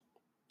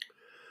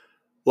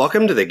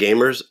Welcome to the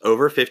Gamers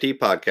Over 50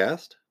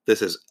 podcast.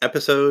 This is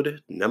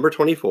episode number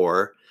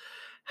 24,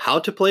 How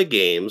to Play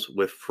Games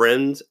with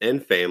Friends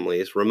and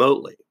Families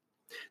Remotely.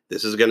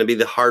 This is going to be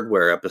the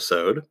hardware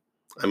episode.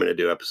 I'm going to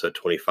do episode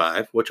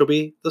 25, which will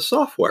be the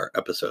software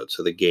episode,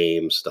 so the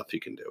game stuff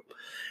you can do.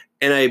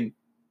 And I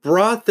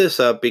brought this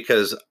up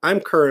because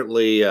I'm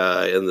currently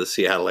in the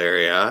Seattle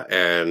area,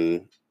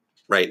 and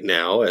right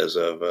now, as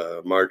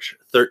of March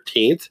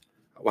 13th,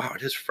 wow,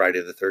 it is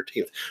Friday the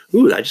 13th.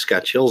 Ooh, I just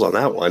got chills on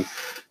that one.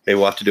 Maybe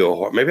we'll have to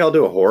do maybe I'll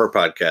do a horror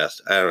podcast.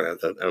 I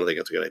don't know. I don't think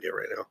it's a good idea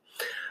right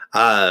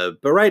now.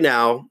 But right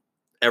now,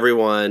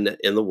 everyone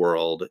in the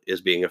world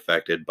is being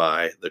affected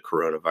by the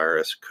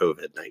coronavirus,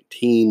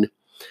 COVID-19.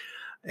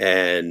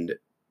 And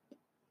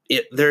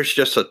there's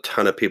just a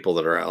ton of people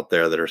that are out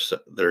there that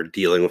are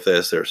dealing with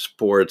this. There's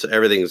sports,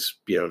 everything's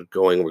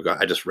going.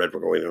 I just read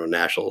we're going to a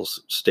national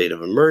state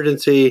of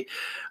emergency.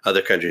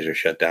 Other countries are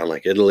shut down,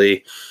 like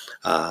Italy.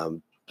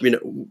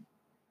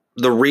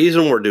 The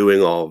reason we're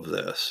doing all of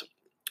this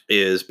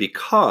is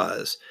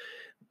because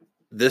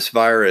this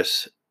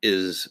virus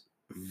is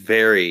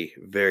very,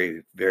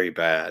 very, very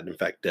bad. In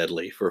fact,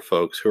 deadly for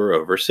folks who are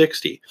over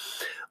 60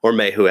 or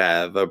who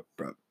have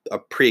a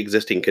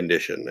pre-existing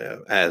condition,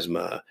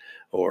 asthma,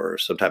 or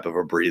some type of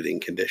a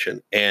breathing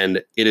condition.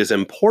 And it is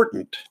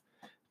important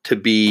to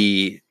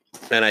be,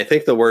 and I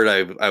think the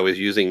word I was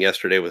using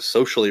yesterday was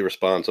socially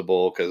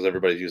responsible, because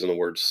everybody's using the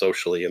word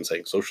socially and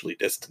saying socially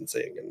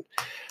distancing and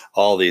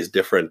all these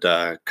different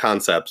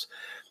concepts.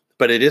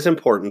 But it is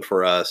important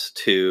for us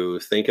to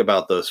think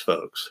about those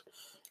folks.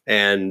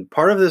 And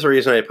part of this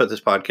reason I put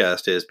this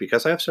podcast is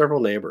because I have several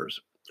neighbors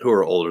who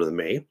are older than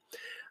me.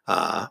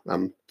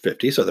 I'm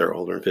 50, so they're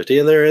older than 50,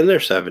 and they're in their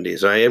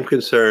 70s. I am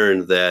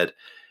concerned that,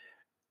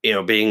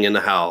 being in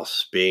the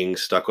house, being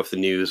stuck with the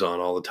news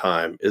on all the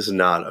time is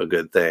not a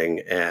good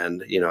thing.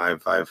 And,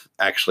 I've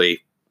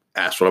actually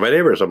asked one of my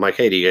neighbors, I'm like,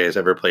 hey, do you guys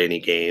ever play any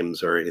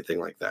games or anything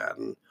like that?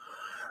 And,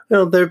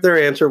 their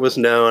answer was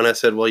no. And I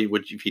said, well,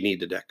 if you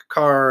need a deck of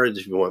cards,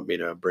 if you want me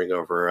to bring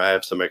over, I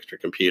have some extra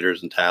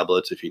computers and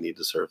tablets if you need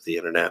to surf the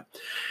internet.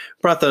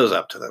 Brought those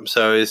up to them.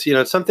 So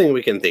it's something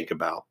we can think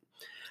about.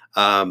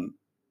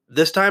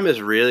 This time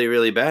is really,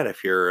 really bad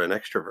if you're an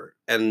extrovert.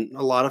 And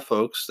a lot of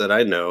folks that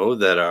I know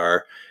that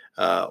are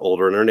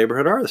older in our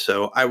neighborhood are.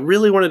 So I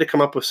really wanted to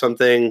come up with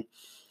something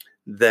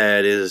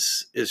that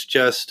is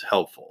just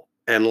helpful.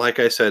 And like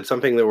I said,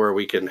 something where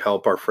we can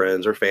help our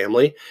friends or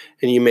family.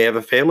 And you may have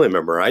a family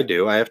member. I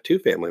do. I have two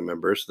family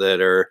members that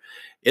are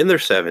in their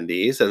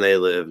 70s and they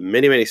live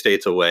many, many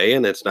states away.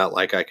 And it's not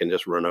like I can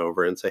just run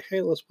over and say,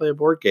 hey, let's play a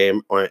board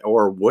game.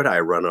 Or would I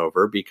run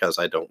over because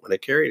I don't want to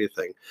carry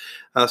anything?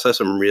 I also have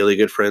some really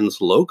good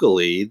friends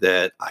locally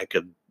that I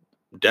could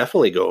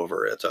definitely go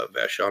over to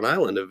Vashon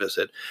Island to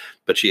visit.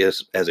 But she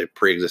has a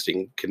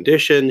pre-existing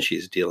condition.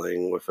 She's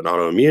dealing with an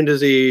autoimmune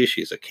disease.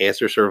 She's a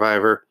cancer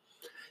survivor.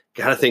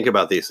 Got to think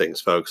about these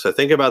things, folks. So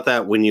think about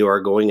that when you are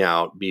going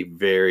out. Be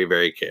very,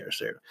 very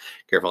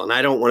careful. And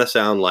I don't want to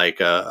sound like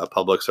a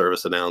public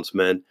service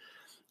announcement,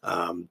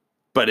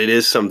 but it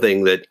is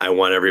something that I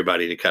want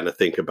everybody to kind of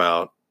think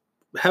about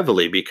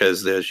heavily,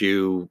 because as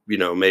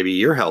maybe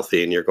you're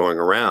healthy and you're going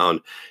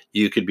around,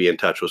 you could be in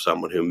touch with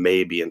someone who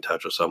may be in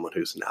touch with someone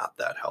who's not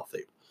that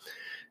healthy.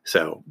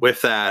 So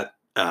with that,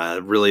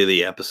 really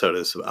the episode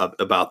is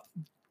about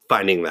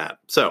finding that.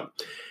 So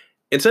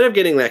instead of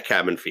getting that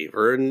cabin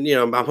fever, and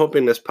I'm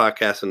hoping this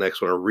podcast and the next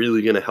one are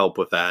really going to help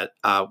with that,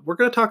 we're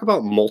going to talk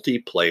about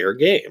multiplayer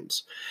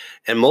games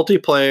and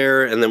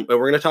multiplayer, and then we're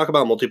going to talk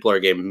about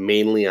multiplayer game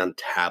mainly on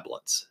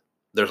tablets.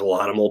 There's a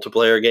lot of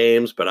multiplayer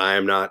games, but I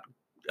am not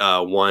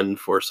one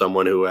for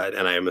someone who,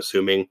 and I am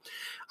assuming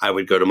I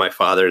would go to my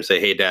father and say,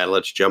 hey, Dad,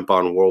 let's jump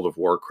on World of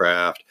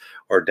Warcraft,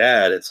 or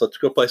Dad, let's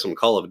go play some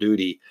Call of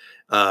Duty,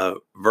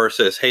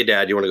 versus, hey,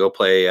 Dad, you want to go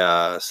play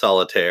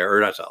solitaire,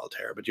 or not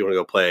solitaire, but you want to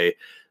go play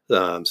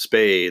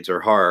spades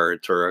or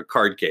hearts or a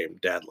card game.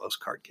 Dad loves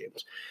card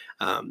games.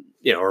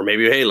 Or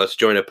maybe, hey, let's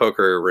join a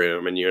poker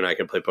room and you and I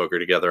can play poker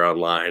together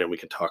online and we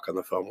can talk on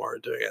the phone while we're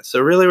doing it. So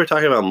really we're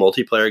talking about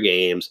multiplayer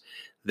games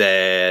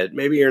that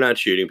maybe you're not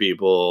shooting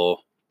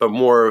people, but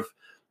more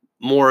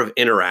of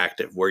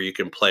interactive, where you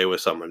can play with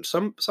someone,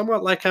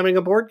 somewhat like having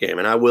a board game.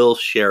 And I will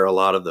share a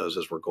lot of those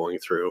as we're going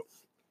through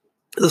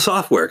the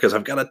software, because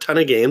I've got a ton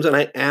of games and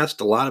I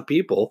asked a lot of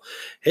people,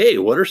 hey,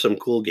 what are some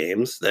cool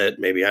games that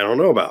maybe I don't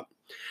know about?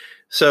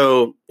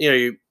 So,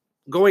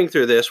 going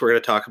through this, we're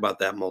going to talk about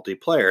that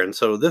multiplayer. And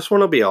so this one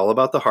will be all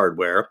about the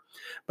hardware,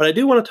 but I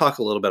do want to talk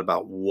a little bit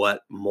about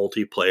what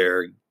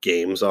multiplayer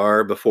games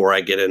are before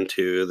I get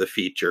into the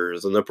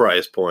features and the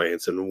price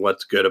points and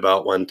what's good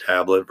about one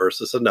tablet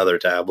versus another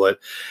tablet,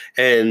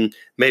 and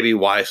maybe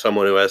why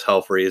someone who has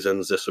health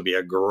reasons, this would be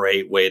a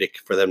great way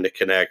for them to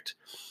connect,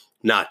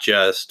 not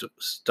just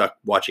stuck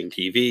watching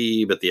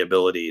TV, but the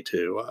ability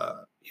to,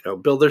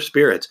 build their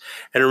spirits.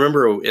 And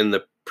remember, in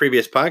the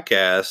previous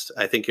podcast,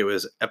 I think it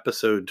was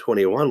episode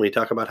 21, we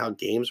talk about how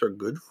games are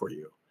good for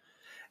you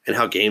and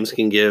how games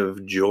can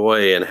give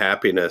joy and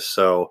happiness.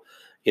 So,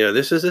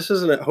 this is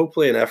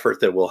hopefully an effort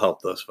that will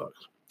help those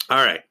folks.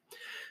 All right.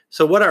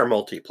 So, what are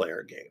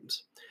multiplayer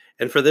games?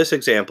 And for this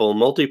example,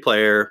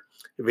 multiplayer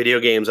video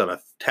games on a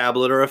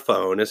tablet or a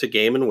phone is a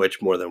game in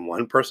which more than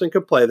one person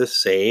could play the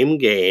same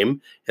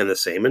game in the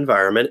same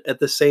environment at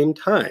the same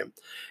time.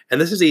 And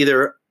this is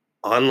either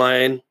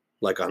online,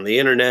 like on the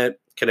internet,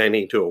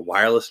 connecting to a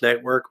wireless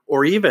network,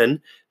 or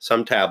even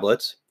some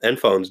tablets and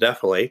phones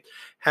definitely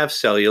have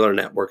cellular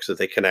networks that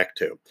they connect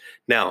to.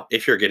 Now,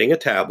 if you're getting a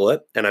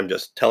tablet, and I'm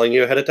just telling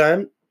you ahead of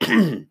time,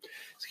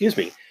 excuse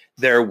me,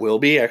 there will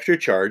be extra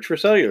charge for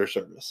cellular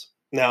service.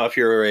 Now, if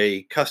you're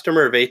a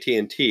customer of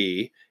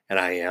AT&T, and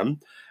I am,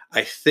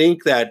 I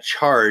think that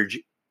charge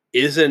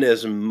isn't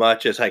as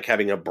much as like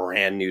having a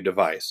brand new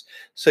device.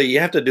 So you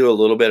have to do a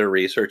little bit of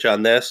research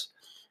on this.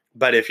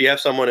 But if you have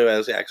someone who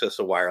has access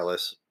to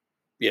wireless,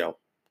 go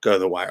to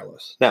the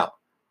wireless. Now,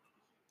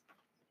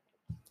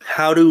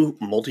 how do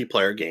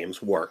multiplayer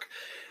games work?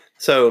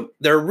 So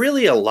there are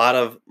really a lot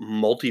of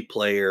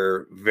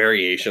multiplayer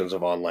variations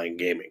of online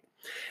gaming,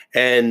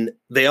 and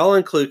they all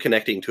include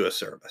connecting to a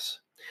service.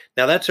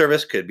 Now, that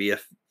service could be a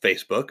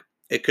Facebook.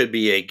 It could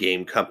be a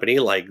game company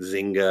like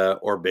Zynga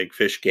or Big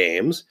Fish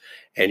Games.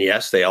 And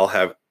yes, they all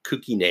have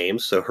kooky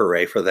names, so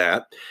hooray for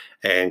that.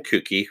 And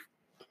kooky,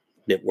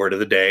 word of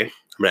the day.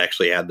 I'm going to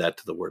actually add that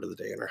to the word of the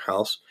day in our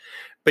house.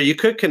 But you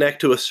could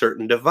connect to a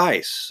certain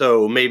device.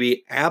 So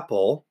maybe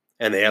Apple,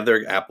 and they have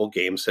their Apple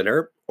Game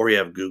Center, or you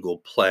have Google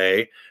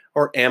Play,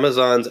 or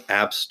Amazon's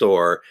App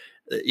Store,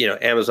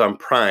 Amazon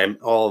Prime,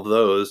 all of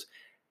those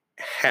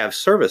have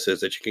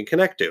services that you can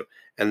connect to.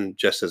 And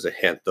just as a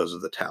hint, those are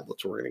the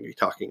tablets we're going to be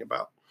talking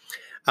about.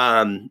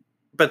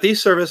 But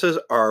these services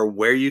are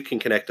where you can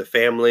connect to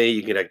family,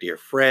 you can connect to your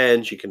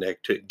friends, you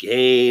connect to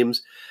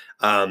games.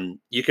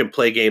 You can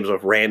play games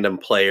with random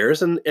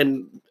players, and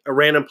a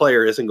random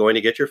player isn't going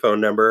to get your phone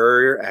number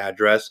or your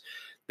address.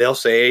 They'll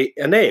say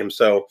a name.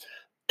 So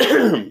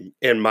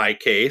in my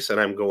case, and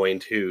I'm going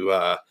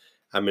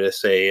to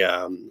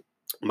say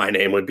my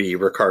name would be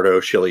Ricardo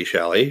Shilly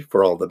Shally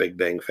for all the Big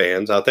Bang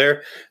fans out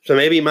there. So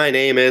maybe my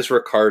name is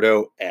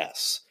Ricardo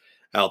S.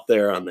 out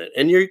there on that.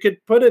 And you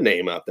could put a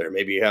name out there.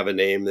 Maybe you have a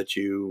name that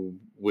you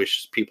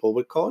wish people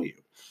would call you.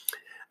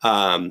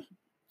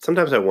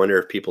 Sometimes I wonder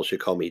if people should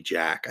call me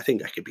Jack. I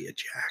think I could be a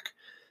Jack.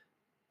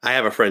 I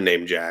have a friend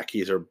named Jack.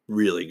 He's a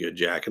really good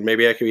Jack. And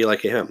maybe I could be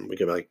like him. We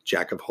could be like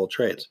Jack of all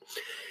trades.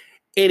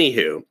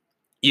 Anywho,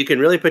 you can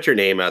really put your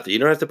name out there. You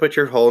don't have to put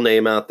your whole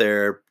name out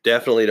there.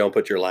 Definitely don't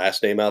put your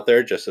last name out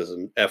there, just as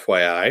an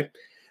FYI.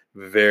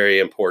 Very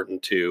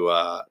important to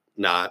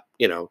not,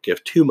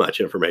 give too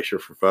much information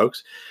for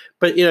folks.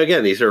 But,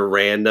 again, these are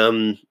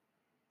random,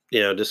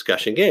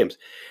 discussion games.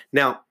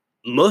 Now,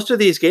 most of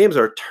these games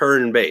are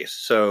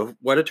turn-based. So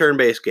what a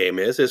turn-based game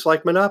is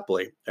like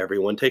Monopoly.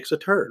 Everyone takes a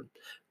turn.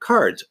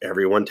 Cards,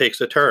 everyone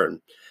takes a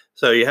turn.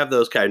 So you have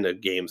those kind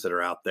of games that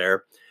are out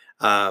there.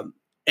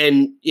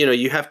 And,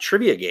 you have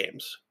trivia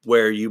games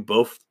where you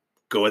both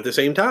go at the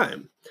same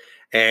time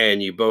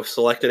and you both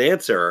select an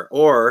answer.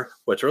 Or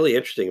what's really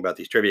interesting about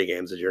these trivia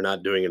games is you're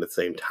not doing it at the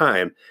same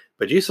time,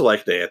 but you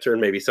select an answer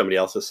and maybe somebody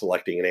else is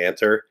selecting an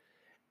answer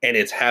and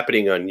it's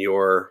happening on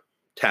your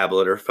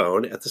tablet or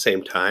phone at the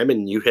same time,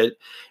 and you hit,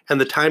 and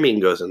the timing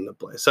goes into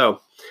play.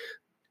 So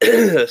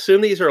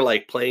assume these are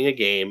like playing a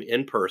game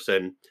in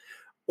person,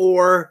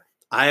 or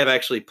I have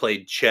actually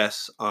played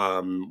chess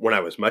when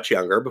I was much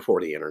younger, before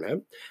the internet.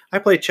 I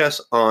played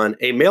chess on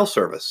a mail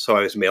service. So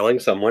I was mailing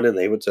someone and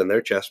they would send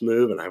their chess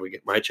move and I would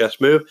get my chess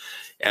move.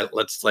 And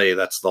let's say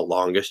that's the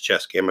longest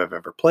chess game I've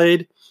ever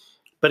played.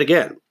 But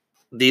again,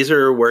 these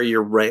are where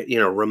you're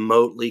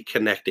remotely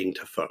connecting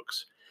to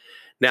folks.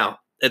 Now,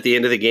 at the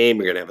end of the game,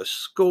 you're going to have a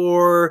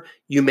score.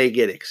 You may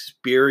get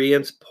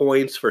experience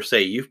points for,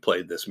 say, you've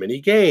played this many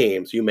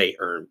games. You may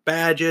earn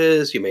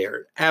badges. You may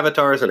earn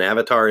avatars. An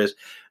avatar is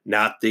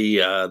not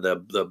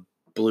the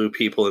blue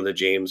people in the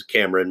James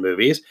Cameron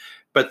movies,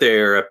 but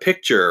they're a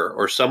picture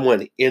or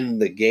someone in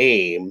the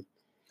game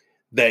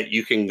that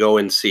you can go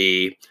and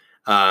see.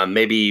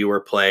 Maybe you were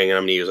playing, and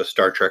I'm going to use a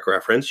Star Trek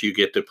reference. You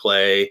get to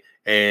play,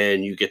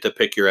 and you get to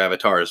pick your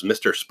avatar as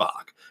Mr.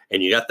 Spock,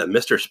 and you got the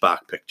Mr.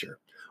 Spock picture.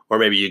 Or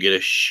maybe you get a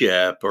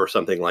ship or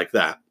something like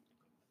that.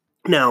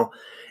 Now,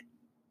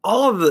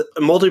 all of the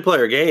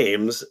multiplayer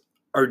games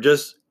are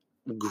just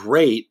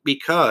great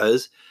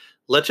because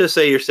let's just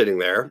say you're sitting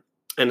there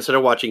and instead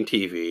of watching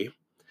TV,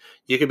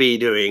 you could be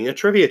doing a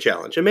trivia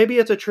challenge. And maybe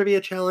it's a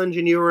trivia challenge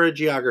and you were a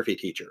geography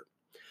teacher.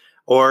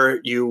 Or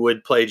you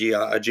would play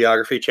a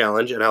geography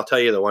challenge. And I'll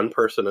tell you the one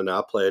person to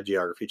not play a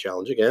geography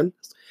challenge again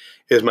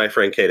is my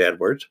friend Kate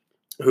Edwards,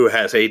 who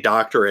has a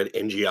doctorate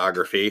in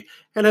geography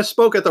and has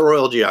spoke at the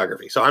Royal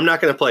Geography. So I'm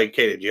not going to play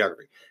Kate in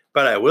geography,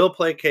 but I will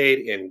play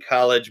Kate in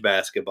college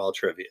basketball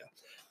trivia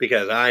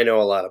because I know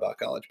a lot about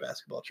college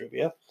basketball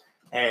trivia.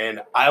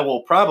 And I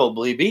will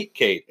probably beat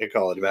Kate in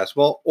college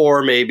basketball,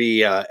 or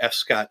maybe F.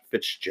 Scott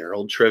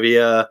Fitzgerald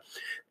trivia.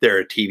 There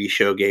are TV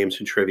show games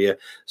and trivia.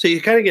 So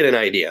you kind of get an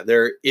idea.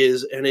 There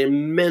is an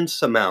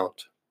immense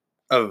amount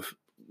of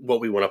what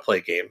we want to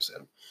play games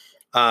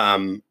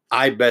in.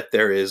 I bet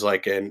there is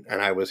like and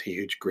I was a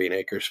huge Green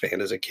Acres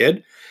fan as a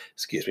kid.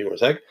 Excuse me one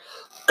sec.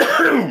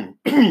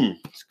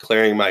 It's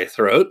clearing my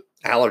throat.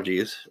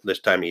 Allergies this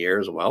time of year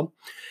as well.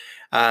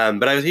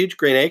 But I was a huge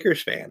Green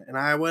Acres fan, and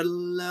I would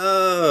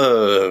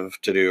love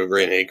to do a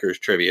Green Acres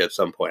trivia at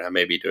some point. I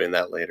may be doing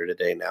that later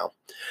today now.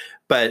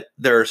 But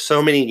there are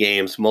so many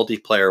games,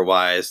 multiplayer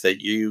wise,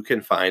 that you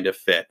can find a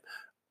fit.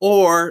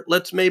 Or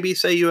let's maybe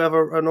say you have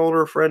an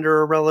older friend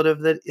or a relative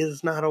that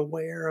is not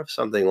aware of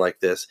something like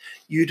this.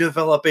 You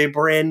develop a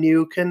brand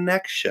new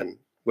connection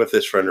with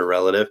this friend or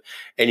relative,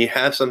 and you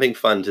have something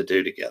fun to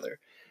do together.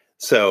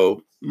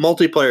 So,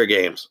 multiplayer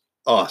games,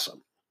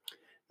 awesome.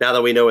 Now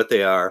that we know what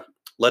they are,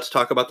 let's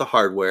talk about the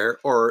hardware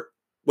or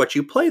what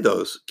you play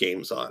those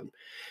games on.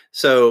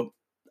 So,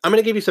 I'm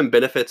going to give you some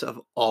benefits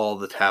of all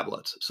the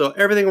tablets. So,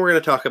 everything we're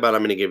going to talk about, I'm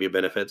going to give you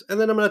benefits.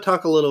 And then I'm going to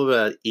talk a little bit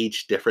about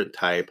each different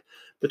type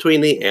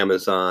between the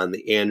Amazon,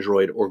 the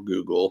Android or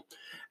Google,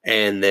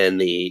 and then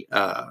the,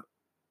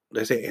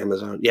 did I say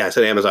Amazon? Yeah, I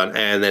said Amazon,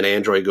 and then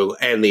Android, Google,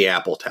 and the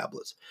Apple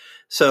tablets.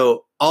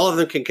 So all of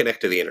them can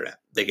connect to the internet.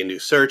 They can do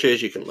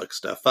searches. You can look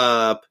stuff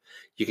up.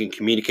 You can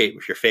communicate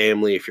with your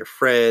family, if your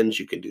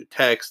friends. You can do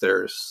text.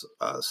 There's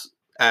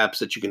apps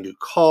that you can do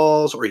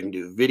calls, or you can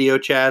do video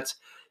chats.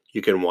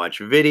 You can watch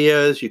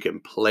videos. You can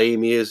play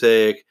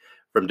music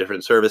from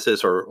different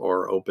services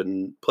or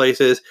open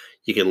places.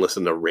 You can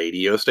listen to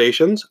radio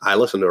stations. I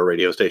listen to a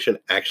radio station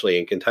actually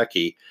in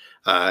Kentucky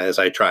as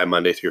I try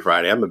Monday through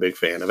Friday. I'm a big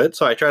fan of it.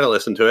 So I try to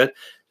listen to it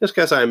just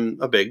because I'm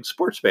a big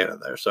sports fan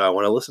of there. So I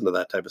want to listen to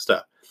that type of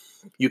stuff.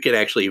 You can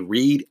actually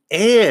read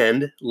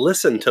and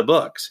listen to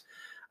books.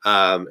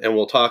 And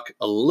we'll talk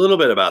a little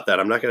bit about that.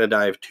 I'm not going to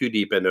dive too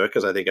deep into it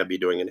because I think I'd be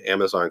doing an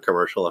Amazon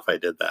commercial if I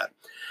did that.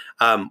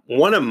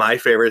 One of my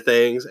favorite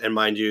things, and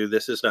mind you,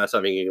 this is not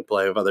something you can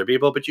play with other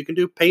people, but you can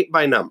do paint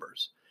by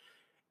numbers.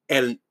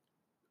 And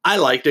I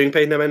like doing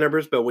paint by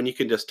numbers, but when you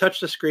can just touch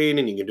the screen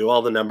and you can do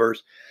all the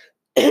numbers,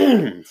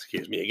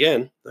 excuse me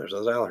again, there's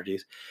those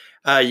allergies,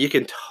 you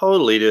can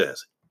totally do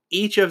this.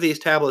 Each of these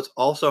tablets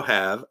also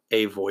have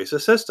a voice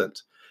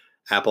assistant.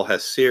 Apple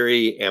has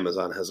Siri,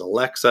 Amazon has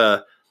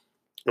Alexa,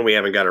 and we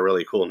haven't got a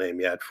really cool name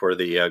yet for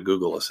the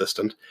Google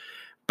Assistant.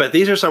 But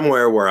these are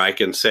somewhere where I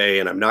can say,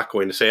 and I'm not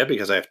going to say it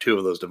because I have two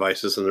of those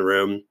devices in the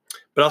room,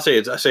 but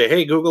I say,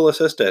 hey, Google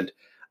Assistant,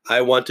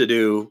 I want to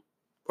do,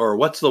 or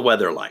what's the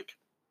weather like?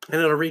 And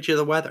it'll read you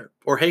the weather.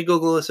 Or, hey,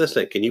 Google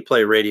Assistant, can you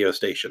play radio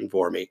station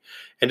for me?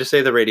 And just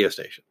say the radio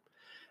station.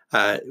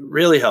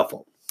 Really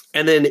helpful.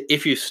 And then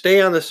if you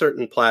stay on a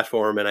certain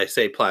platform, and I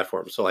say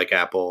platform, so like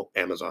Apple,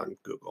 Amazon,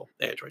 Google,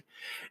 Android,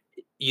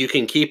 you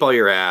can keep all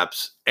your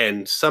apps,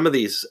 and some of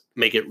these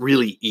make it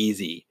really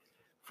easy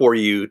for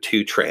you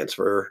to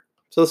transfer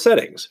to the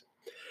settings.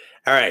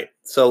 All right,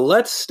 so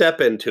let's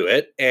step into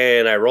it.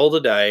 And I rolled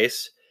a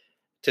dice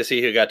to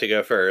see who got to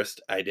go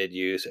first. I did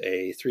use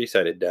a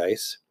 3-sided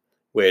dice,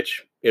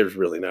 which is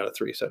really not a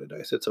 3-sided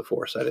dice. It's a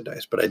 4-sided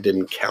dice, but I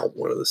didn't count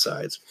one of the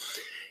sides.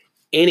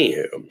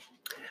 Anywho,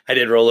 I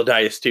did roll a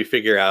dice to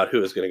figure out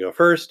who was going to go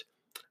first.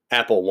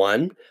 Apple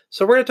won.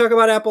 So we're going to talk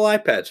about Apple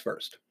iPads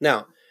first.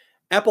 Now,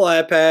 Apple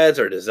iPads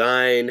are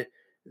designed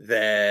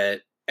that,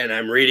 and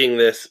I'm reading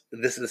this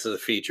is the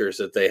features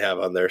that they have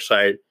on their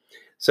site.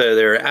 So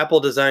they're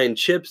Apple designed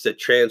chips that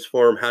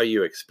transform how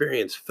you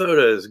experience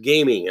photos,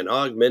 gaming, and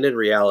augmented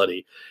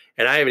reality.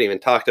 And I haven't even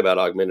talked about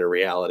augmented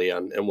reality,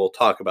 and we'll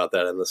talk about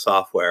that in the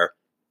software.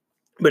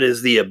 But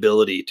is the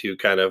ability to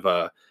kind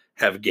of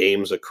have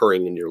games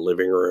occurring in your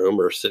living room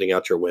or sitting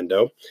out your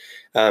window.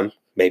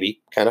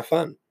 Maybe kind of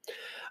fun.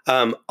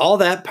 All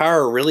that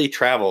power really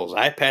travels.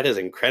 iPad is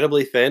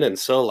incredibly thin and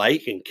so light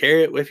you can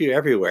carry it with you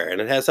everywhere.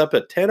 And it has up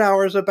to 10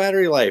 hours of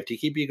battery life to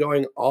keep you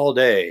going all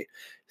day.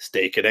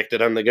 Stay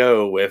connected on the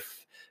go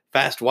with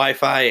fast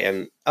Wi-Fi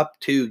and up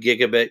to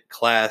gigabit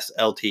class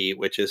LTE,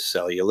 which is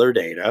cellular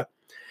data.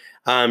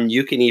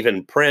 You can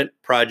even print,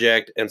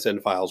 project, and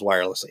send files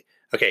wirelessly.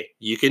 Okay,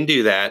 you can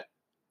do that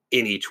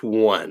in each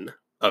one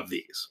of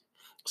these.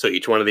 So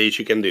each one of these,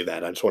 you can do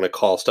that. I just want to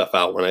call stuff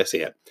out when I see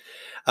it.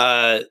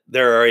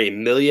 There are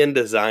 1 million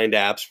designed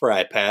apps for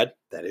iPad.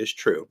 That is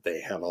true.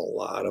 They have a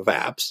lot of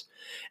apps.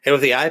 And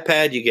with the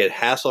iPad, you get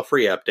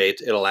hassle-free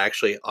updates. It'll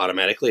actually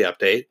automatically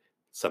update,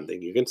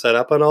 something you can set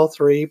up on all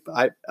 3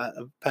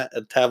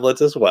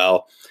 tablets as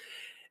well.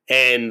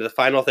 And the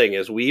final thing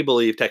is we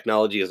believe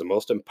technology is the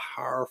most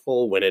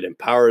powerful when it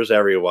empowers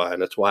everyone.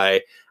 That's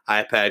why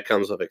iPad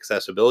comes with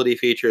accessibility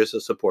features to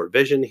support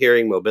vision,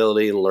 hearing,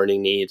 mobility, and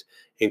learning needs,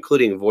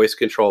 including voice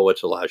control,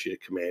 which allows you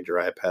to command your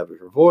iPad with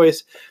your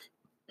voice.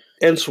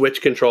 And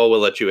switch control will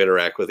let you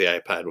interact with the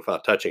iPad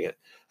without touching it.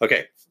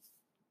 Okay,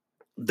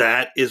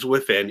 that is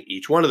within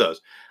each one of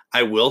those.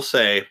 I will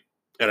say,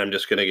 and I'm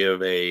just going to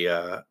give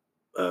a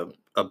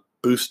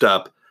boost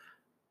up,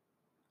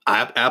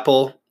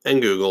 Apple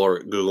and Google, or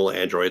Google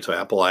Android, so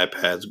Apple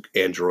iPads,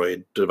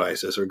 Android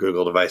devices, or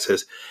Google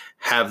devices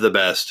have the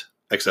best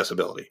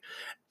accessibility.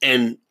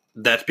 And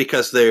that's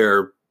because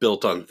they're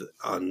built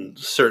on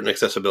certain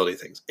accessibility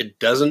things. It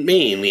doesn't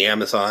mean the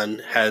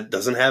Amazon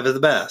doesn't have the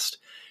best.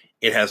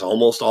 It has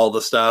almost all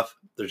the stuff.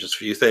 There's just a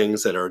few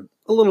things that are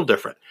a little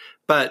different.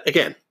 But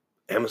again,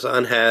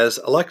 Amazon has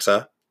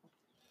Alexa.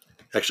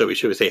 Actually, we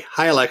should say,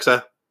 "Hi,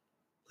 Alexa."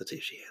 Let's see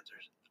if she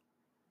answers.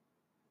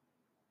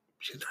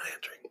 She's not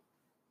answering.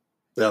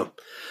 No.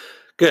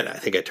 Good. I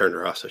think I turned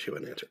her off so she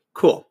wouldn't answer.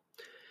 Cool.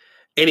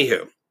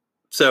 Anywho,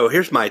 so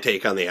here's my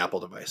take on the Apple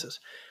devices.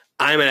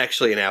 I'm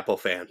actually an Apple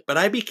fan, but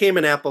I became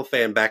an Apple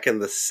fan back in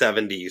the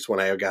 70s when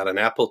I got an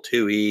Apple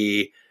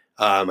IIe.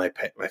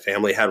 My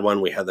family had one.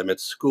 We had them at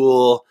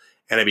school,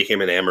 and I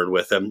became enamored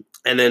with them.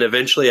 And then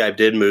eventually I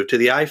did move to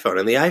the iPhone.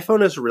 And the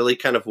iPhone is really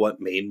kind of what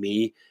made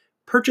me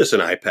purchase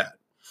an iPad.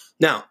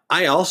 Now,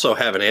 I also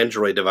have an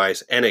Android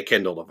device and a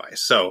Kindle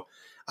device. So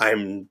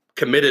I'm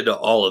committed to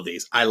all of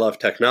these. I love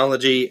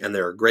technology, and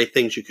there are great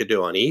things you could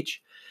do on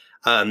each.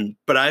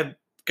 But I've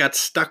got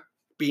stuck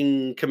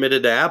being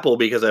committed to Apple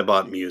because I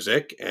bought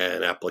music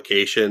and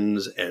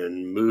applications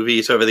and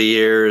movies over the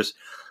years.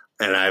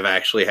 And I've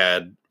actually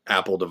had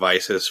Apple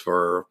devices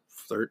for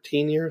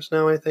 13 years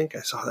now, I think.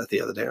 I saw that the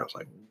other day. I was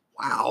like,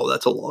 wow,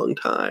 that's a long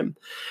time.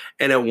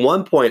 And at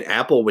one point,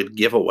 Apple would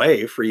give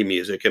away free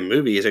music and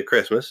movies at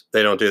Christmas.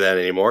 They don't do that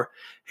anymore.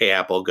 Hey,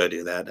 Apple, go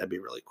do that. That'd be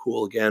really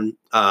cool again.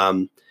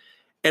 And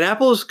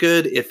Apple is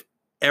good if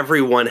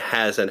everyone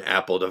has an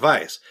Apple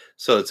device.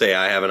 So let's say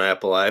I have an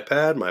Apple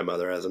iPad, my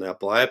mother has an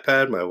Apple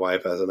iPad, my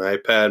wife has an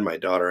iPad, my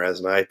daughter has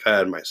an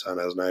iPad, my son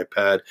has an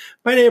iPad,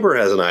 my neighbor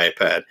has an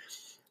iPad.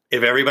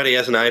 If everybody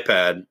has an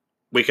iPad,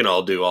 we can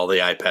all do all the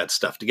iPad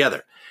stuff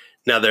together.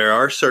 Now, there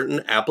are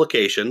certain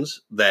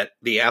applications that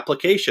the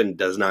application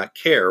does not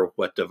care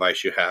what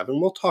device you have,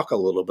 and we'll talk a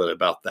little bit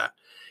about that.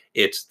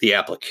 It's the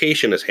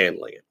application is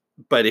handling it.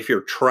 But if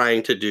you're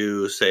trying to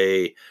do,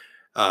 say,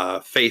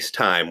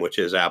 FaceTime, which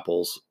is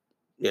Apple's,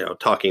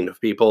 talking to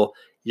people,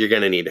 you're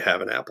going to need to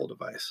have an Apple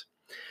device.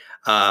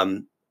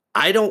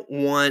 I don't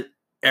want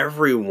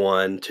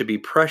everyone to be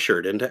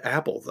pressured into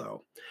Apple,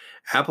 though.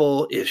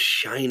 Apple is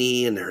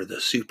shiny and they're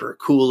the super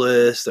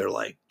coolest. They're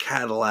like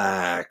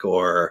Cadillac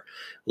or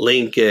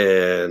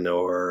Lincoln,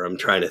 or I'm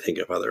trying to think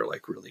of other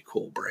like really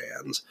cool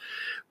brands.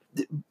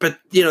 But,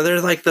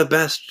 they're like the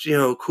best,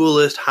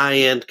 coolest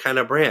high-end kind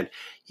of brand.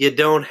 You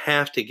don't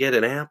have to get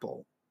an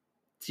Apple.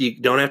 You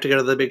don't have to go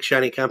to the big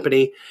shiny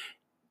company.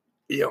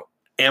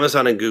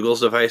 Amazon and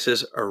Google's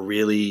devices are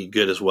really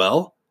good as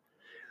well.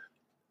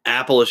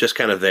 Apple is just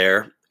kind of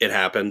there. It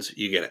happens.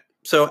 You get it.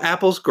 So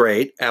Apple's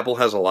great. Apple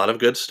has a lot of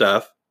good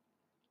stuff.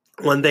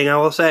 One thing I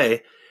will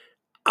say,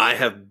 I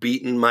have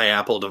beaten my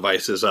Apple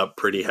devices up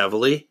pretty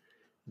heavily.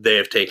 They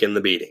have taken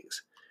the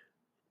beatings.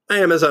 My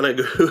Amazon and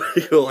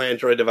Google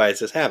Android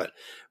devices haven't.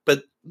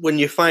 But when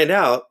you find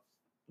out,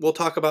 we'll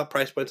talk about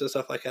price points and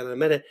stuff like that in a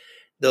minute.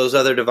 Those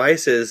other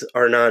devices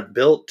are not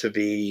built to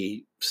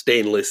be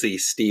stainlessy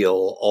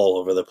steel all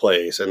over the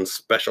place and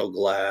special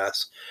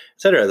glass,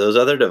 etc. Those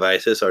other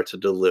devices are to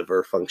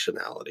deliver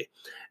functionality.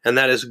 And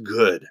that is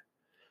good.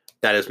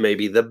 That is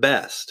maybe the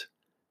best.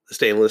 The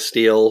stainless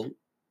steel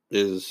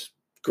is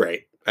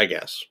great, I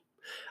guess.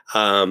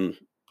 I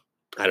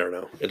don't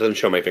know. It doesn't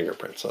show my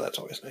fingerprint, so that's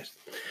always nice.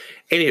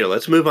 Anyway,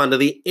 let's move on to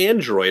the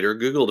Android or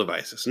Google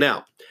devices.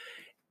 Now,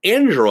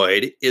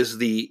 Android is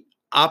the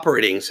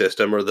operating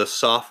system or the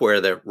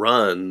software that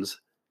runs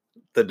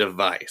the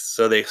device.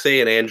 So they say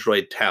an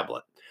Android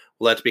tablet.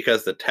 Well, that's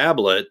because the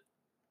tablet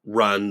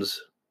runs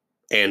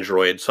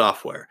Android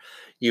software.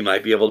 You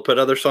might be able to put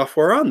other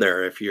software on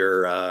there. If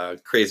you're a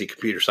crazy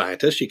computer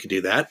scientist, you could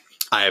do that.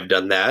 I have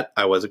done that.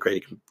 I was a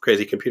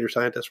crazy computer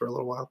scientist for a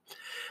little while.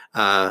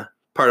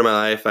 Part of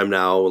my life, I'm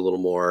now a little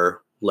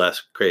more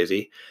less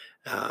crazy,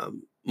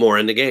 more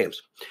into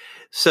games.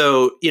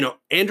 So,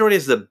 Android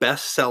is the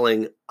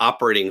best-selling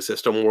operating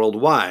system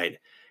worldwide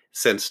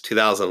since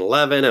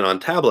 2011 and on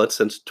tablets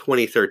since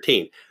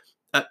 2013.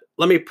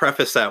 Let me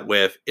preface that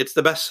with, it's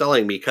the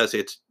best-selling because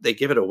they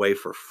give it away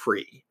for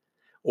free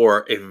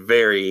or a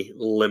very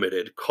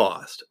limited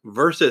cost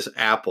versus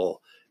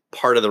Apple.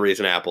 Part of the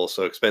reason Apple is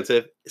so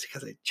expensive is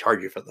because they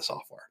charge you for the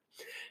software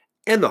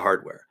and the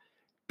hardware.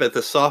 But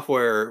the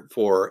software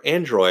for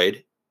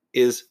Android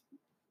is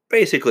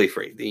basically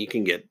free. You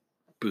can get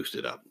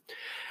boosted up.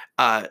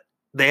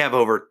 They have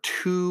over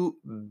 2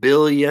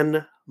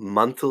 billion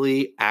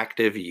monthly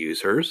active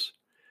users.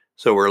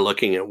 So we're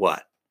looking at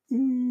what?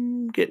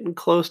 Getting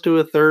close to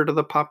a third of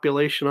the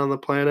population on the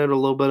planet, a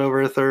little bit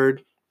over a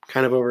third,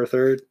 kind of over a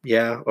third.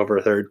 Yeah, over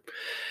a third.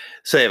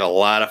 So they have a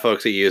lot of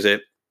folks that use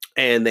it.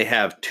 And they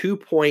have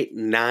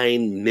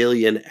 2.9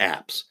 million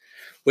apps,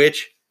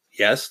 which,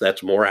 yes,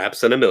 that's more apps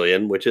than a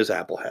million, which is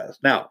Apple has.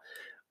 Now,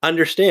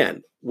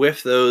 understand,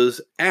 with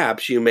those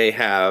apps, you may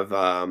have,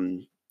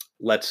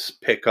 let's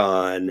pick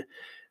on,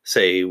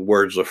 say,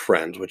 Words with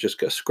Friends, which is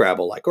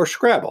Scrabble-like, or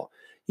Scrabble.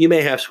 You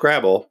may have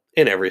Scrabble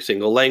in every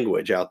single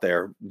language out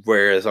there,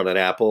 whereas on an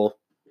Apple,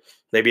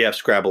 maybe you have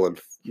Scrabble in,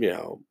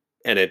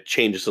 and it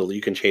changes, you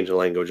can change the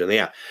language in the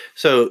app.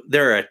 So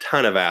there are a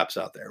ton of apps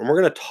out there. And we're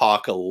going to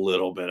talk a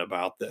little bit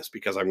about this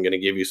because I'm going to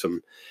give you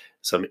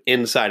some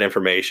inside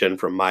information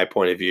from my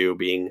point of view,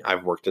 being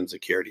I've worked in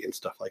security and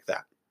stuff like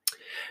that.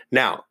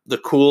 Now, the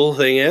cool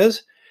thing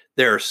is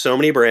There are so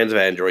many brands of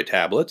Android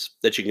tablets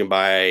that you can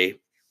buy.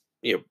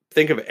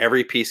 Think of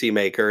every PC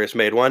maker has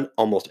made one.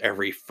 Almost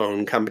every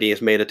phone company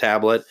has made a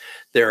tablet.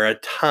 There are a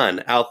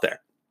ton out there.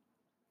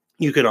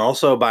 You can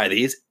also buy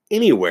these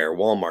anywhere: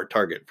 Walmart,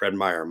 Target, Fred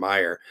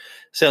Meyer,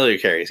 cellular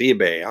carriers,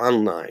 eBay,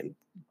 online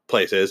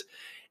places.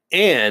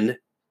 And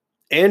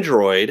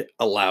Android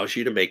allows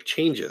you to make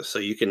changes, so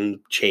you can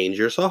change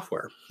your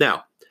software. Now,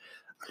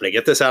 I'm going to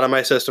get this out of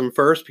my system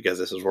first because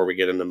this is where we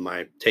get into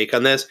my take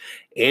on this.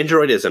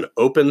 Android is an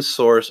open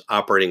source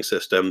operating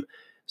system,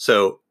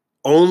 so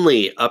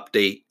only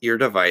update your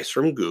device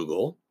from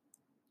Google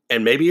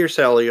and maybe your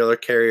cellular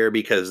carrier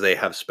because they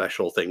have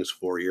special things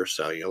for your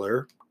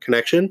cellular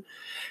connection.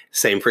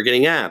 Same for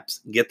getting apps.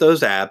 Get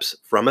those apps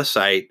from a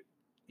site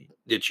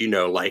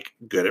that like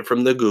get it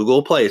from the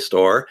Google Play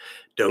Store.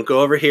 Don't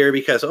go over here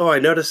because, I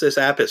noticed this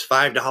app is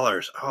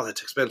 $5. Oh,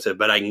 that's expensive,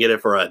 but I can get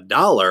it for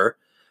 $1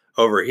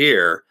 over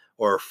here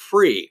or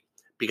free,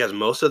 because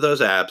most of those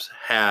apps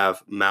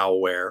have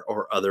malware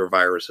or other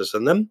viruses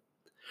in them.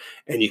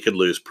 And you could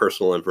lose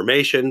personal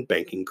information,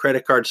 banking,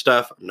 credit card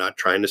stuff. I'm not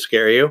trying to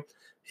scare you.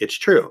 It's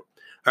true.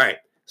 All right.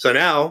 So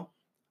now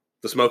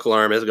the smoke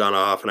alarm has gone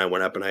off and I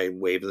went up and I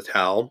waved the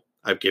towel.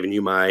 I've given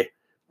you my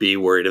be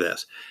worried of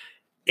this.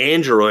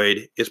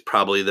 Android is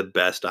probably the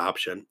best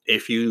option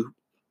if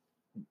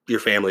your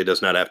family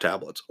does not have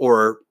tablets,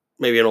 or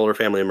maybe an older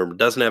family member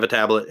doesn't have a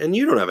tablet and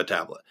you don't have a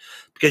tablet,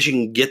 because you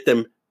can get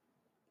them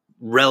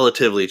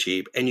relatively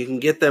cheap and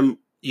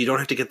you don't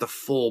have to get the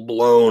full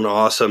blown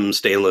awesome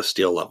stainless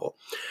steel level.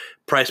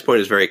 Price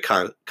point is very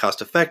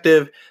cost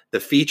effective. The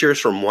features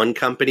from one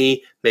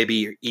company may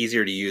be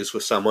easier to use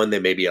with someone. They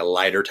may be a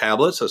lighter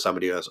tablet, so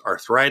somebody who has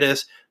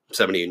arthritis,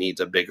 somebody who needs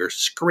a bigger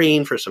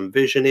screen for some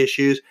vision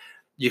issues,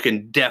 you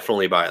can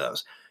definitely buy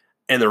those.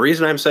 And the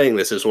reason I'm saying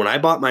this is when I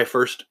bought my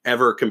first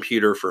ever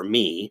computer for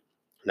me,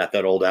 not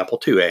that old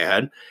Apple II I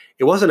had,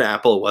 it wasn't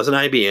Apple, it wasn't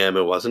IBM,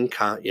 it wasn't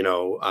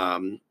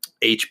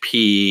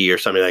HP or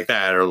something like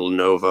that, or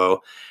Lenovo.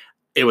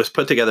 It was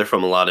put together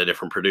from a lot of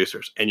different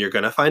producers. And you're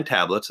going to find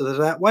tablets that are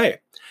that way.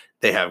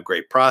 They have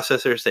great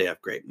processors, they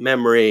have great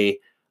memory,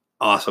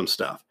 awesome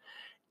stuff.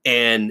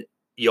 And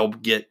you'll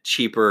get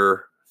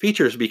cheaper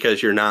features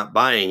because you're not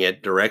buying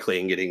it directly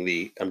and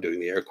getting I'm doing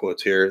the air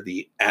quotes here,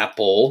 the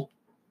Apple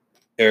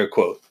air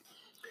quote.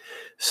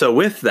 So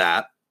with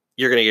that,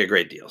 you're going to get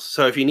great deals.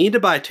 So if you need to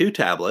buy 2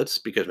 tablets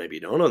because maybe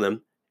you don't own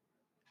them,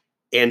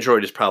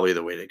 Android is probably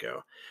the way to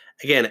go.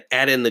 Again,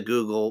 add in the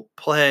Google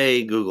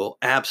Play, Google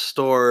App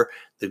Store,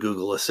 the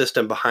Google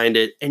Assistant behind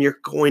it, and you're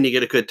going to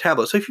get a good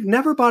tablet. So if you've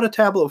never bought a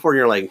tablet before and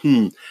you're like,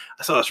 I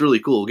saw this really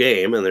cool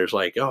game, and there's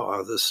like,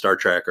 this Star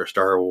Trek or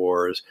Star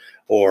Wars,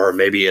 or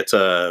maybe it's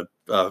a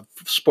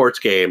sports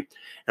game, and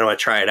I want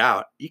to try it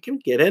out, you can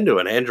get into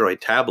an Android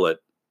tablet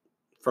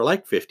for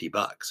like $50,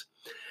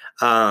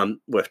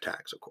 with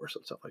tax, of course,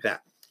 and stuff like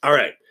that. All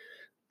right.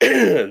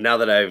 Now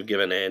that I've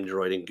given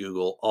Android and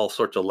Google all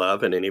sorts of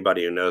love, and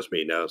anybody who knows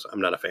me knows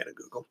I'm not a fan of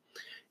Google.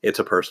 It's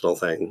a personal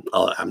thing.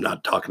 I'm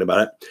not talking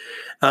about it.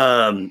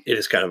 It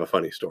is kind of a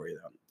funny story,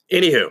 though.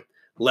 Anywho,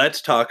 let's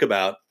talk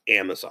about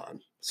Amazon.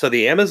 So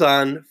the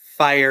Amazon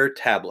Fire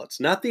tablets,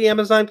 not the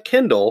Amazon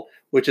Kindle,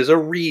 which is a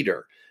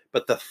reader,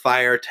 but the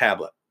Fire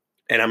tablet.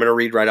 And I'm going to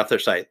read right off their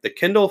site. The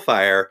Kindle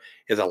Fire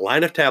is a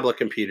line of tablet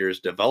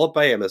computers developed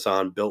by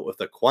Amazon, built with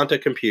the Quanta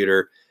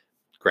computer.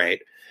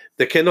 Great.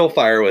 The Kindle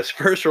Fire was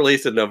first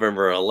released on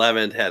November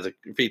 11th.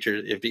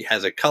 It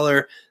has a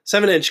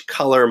 7-inch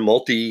color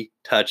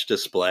multi-touch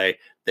display.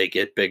 They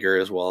get bigger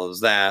as well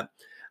as that.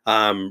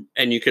 And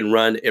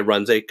it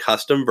runs a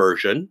custom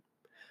version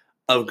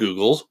of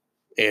Google's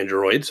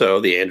Android,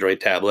 so the Android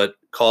tablet,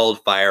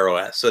 called Fire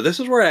OS. So this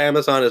is where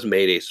Amazon has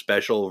made a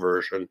special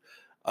version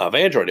of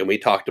Android. And we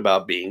talked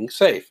about being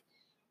safe.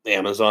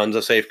 Amazon's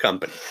a safe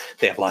company.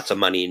 They have lots of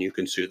money and you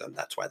can sue them.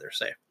 That's why they're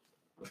safe.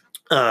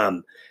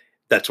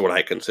 That's what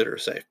I consider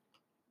safe,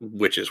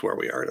 which is where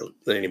we aren't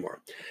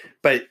anymore.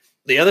 But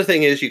the other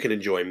thing is you can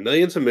enjoy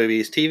millions of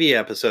movies, TV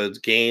episodes,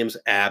 games,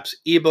 apps,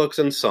 ebooks,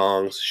 and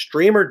songs,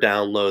 stream or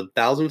download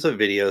thousands of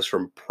videos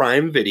from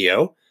Prime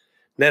Video,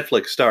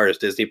 Netflix, Stars,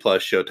 Disney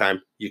Plus,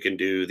 Showtime. You can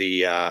do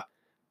the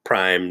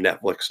Prime,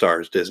 Netflix,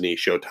 Stars, Disney,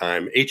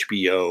 Showtime,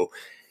 HBO,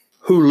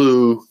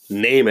 Hulu,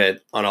 name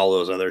it, on all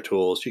those other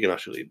tools. You can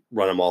actually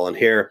run them all in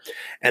here.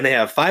 And they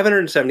have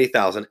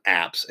 570,000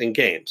 apps and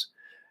games,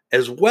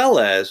 as well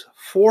as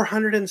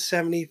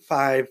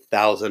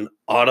 475,000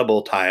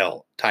 Audible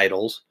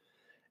titles,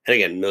 and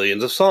again,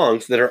 millions of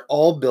songs that are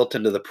all built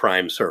into the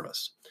Prime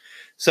service.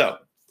 So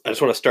I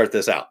just want to start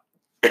this out.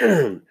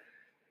 And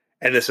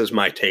this is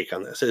my take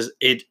on this.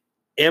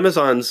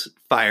 Amazon's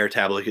Fire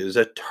tablet is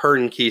a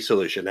turnkey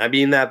solution. I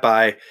mean that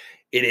by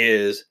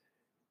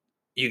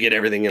you get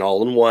everything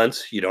all in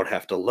once. You don't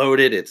have to load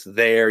it. It's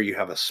there. You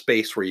have a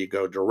space where you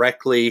go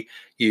directly.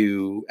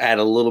 You add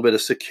a little bit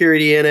of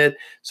security in it.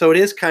 So it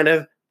is kind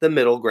of the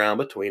middle ground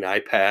between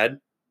iPad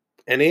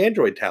and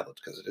Android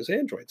tablets, because it is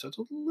Android. So it's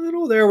a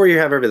little there where you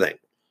have everything.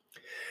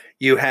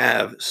 You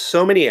have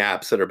so many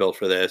apps that are built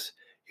for this.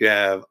 You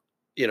have,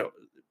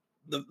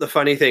 the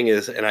funny thing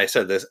is, and I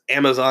said this,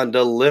 Amazon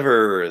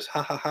delivers,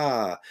 ha ha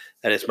ha.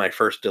 That is my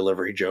first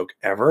delivery joke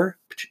ever.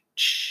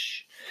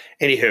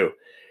 Anywho,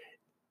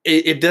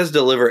 it does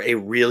deliver a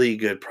really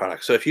good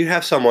product. So if you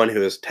have someone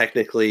who is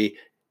technically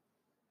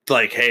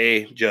like,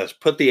 hey, just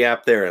put the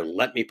app there and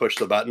let me push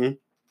the button,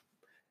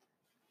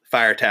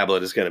 Fire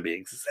Tablet is going to be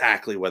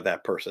exactly what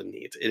that person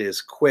needs. It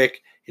is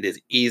quick. It is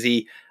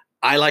easy.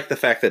 I like the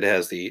fact that it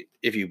has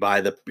if you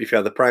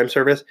have the Prime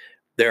service,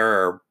 there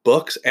are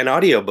books and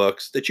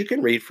audiobooks that you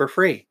can read for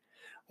free.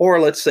 Or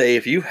let's say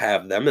if you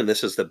have them, and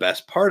this is the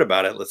best part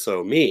about it,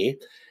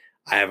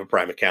 I have a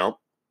Prime account.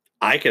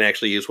 I can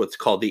actually use what's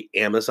called the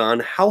Amazon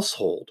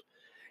Household.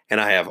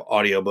 And I have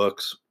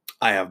audiobooks.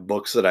 I have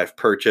books that I've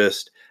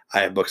purchased.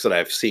 I have books that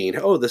I've seen.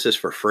 Oh, this is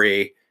for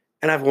free.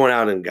 And I've went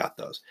out and got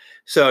those.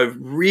 So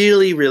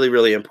really, really,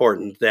 really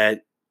important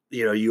that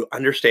you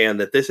understand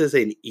that this is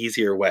an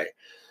easier way.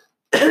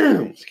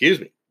 Excuse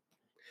me.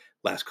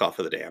 Last cough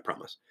of the day, I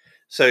promise.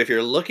 So if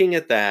you're looking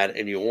at that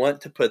and you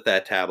want to put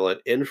that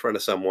tablet in front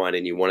of someone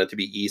and you want it to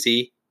be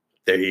easy,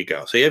 there you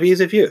go. So you have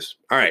ease of use.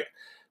 All right.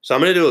 So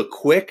I'm going to do a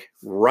quick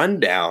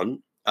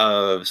rundown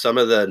of some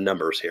of the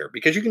numbers here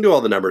because you can do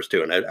all the numbers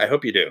too, and I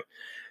hope you do.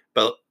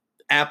 But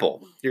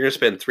Apple, you're going to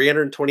spend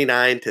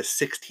 $329 to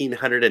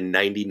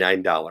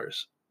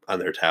 $1,699 on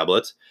their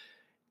tablets.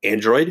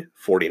 Android,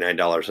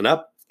 $49 and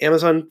up.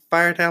 Amazon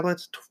Fire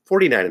tablets,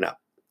 $49 and up.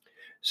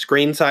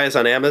 Screen size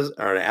on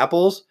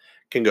Apple's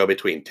can go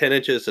between 10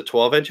 inches to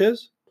 12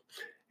 inches.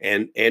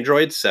 And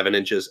Android, 7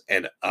 inches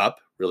and up,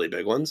 really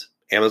big ones.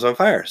 Amazon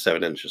Fire,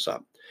 7 inches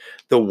up.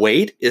 The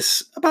weight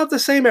is about the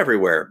same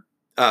everywhere.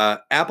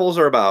 Apples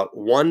are about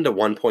 1 to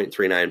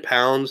 1.39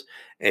 pounds,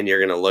 and you're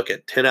going to look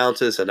at 10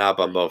 ounces and up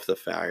on both the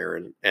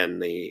Fire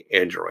and the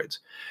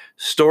Androids.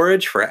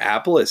 Storage for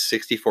Apple is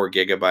 64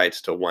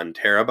 gigabytes to 1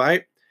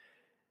 terabyte.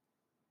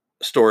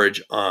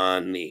 Storage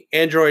on the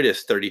Android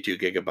is 32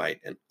 gigabyte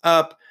and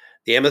up.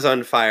 The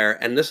Amazon Fire,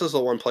 and this is the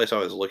one place I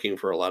was looking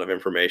for a lot of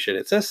information.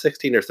 It says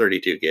 16 or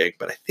 32 gig,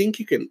 but I think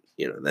you can,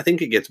 I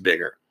think it gets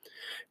bigger.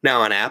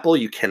 Now on Apple,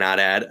 you cannot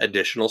add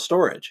additional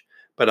storage,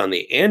 but on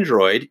the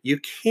Android, you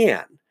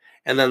can.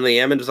 And then the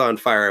Amazon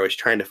Fire, I was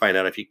trying to find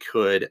out if you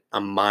could.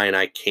 On mine,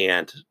 I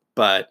can't,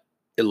 but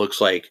it looks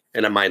like,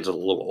 and mine's a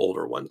little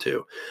older one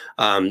too.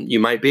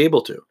 You might be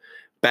able to.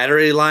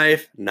 Battery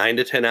life, 9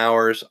 to 10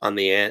 hours for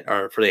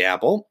the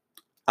Apple.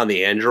 On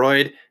the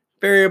Android,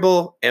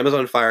 variable.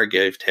 Amazon Fire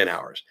gave 10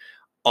 hours.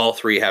 All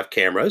three have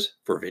cameras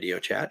for video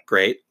chat.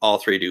 Great. All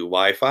three do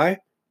Wi-Fi.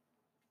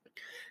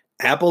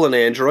 Apple and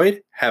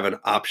Android have an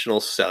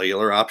optional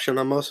cellular option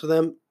on most of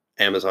them.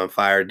 Amazon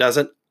Fire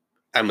doesn't.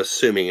 I'm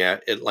assuming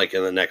it like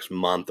in the next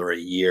month or a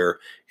year,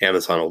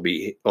 Amazon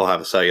will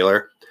have a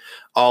cellular.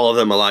 All of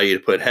them allow you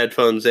to put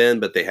headphones in,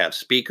 but they have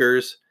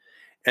speakers.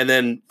 And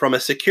then from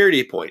a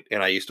security point,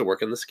 and I used to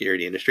work in the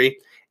security industry,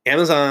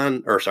 we'll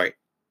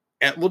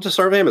just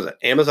start with Amazon.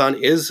 Amazon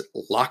is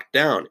locked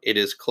down. It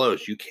is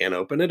closed. You can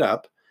open it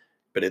up,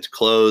 but it's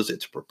closed.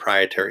 It's a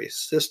proprietary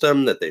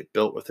system that they've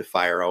built with the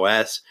Fire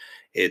OS.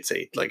 It's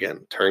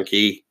again,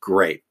 turnkey,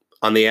 great.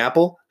 On the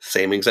Apple,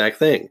 same exact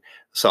thing.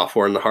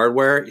 Software and the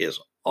hardware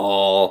is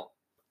all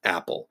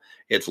Apple.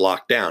 It's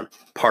locked down.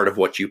 Part of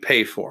what you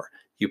pay for.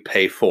 You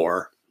pay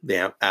for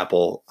the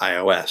Apple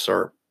iOS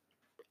or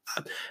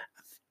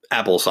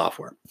Apple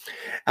software.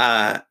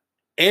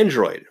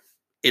 Android,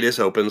 it is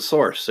open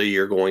source. So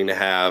you're going to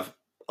have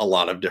a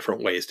lot of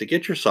different ways to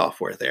get your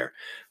software there.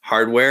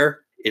 Hardware,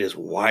 it is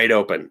wide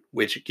open,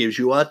 which gives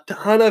you a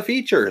ton of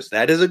features.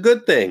 That is a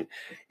good thing.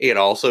 It could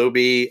also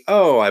be,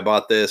 I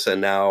bought this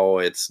and now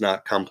it's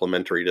not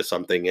complementary to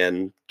something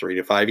in 3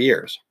 to 5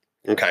 years.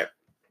 Okay.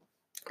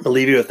 I'll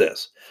leave you with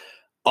this.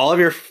 All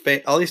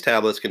these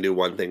tablets can do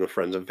one thing with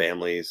friends and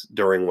families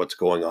during what's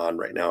going on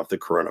right now with the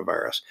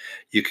coronavirus.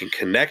 You can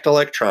connect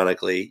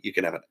electronically. You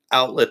can have an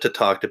outlet to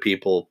talk to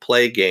people,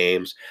 play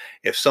games.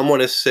 If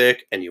someone is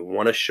sick and you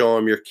want to show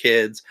them your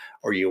kids,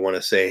 or you want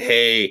to say,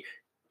 hey,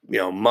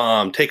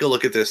 Mom, take a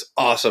look at this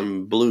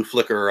awesome blue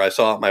flicker I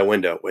saw out my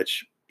window,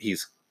 which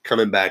he's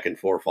coming back and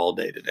forth all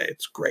day today.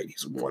 It's great.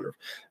 He's a wonderful,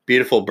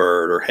 beautiful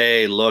bird. Or,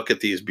 hey, look at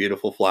these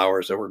beautiful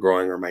flowers that we're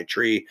growing on my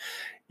tree.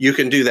 You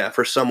can do that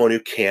for someone who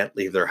can't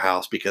leave their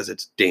house because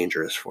it's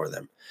dangerous for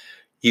them.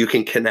 You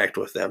can connect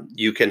with them.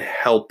 You can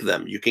help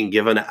them. You can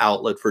give an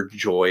outlet for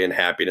joy and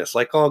happiness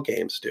like all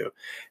games do.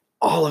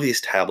 All of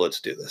these tablets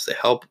do this. They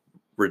help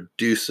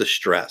reduce the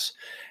stress.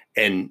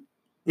 And,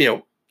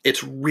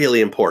 it's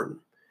really important.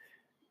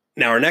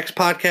 Now, our next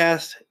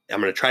podcast, I'm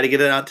going to try to get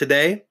it out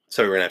today.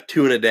 So we're going to have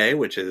 2 in a day,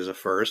 which is a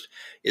first,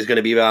 is going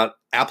to be about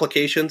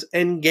applications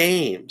and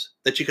games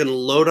that you can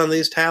load on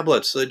these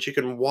tablets so that you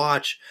can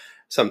watch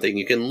something,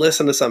 you can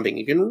listen to something,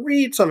 you can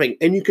read something,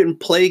 and you can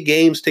play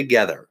games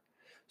together.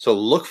 So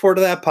look forward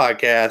to that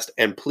podcast,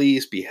 and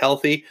please be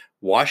healthy.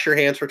 Wash your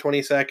hands for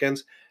 20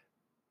 seconds.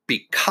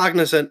 Be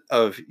cognizant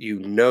of,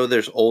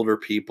 there's older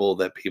people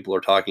that people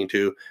are talking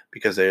to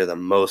because they're the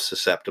most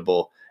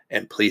susceptible.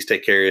 And please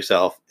take care of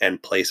yourself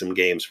and play some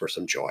games for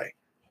some joy.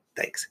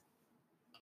 Thanks.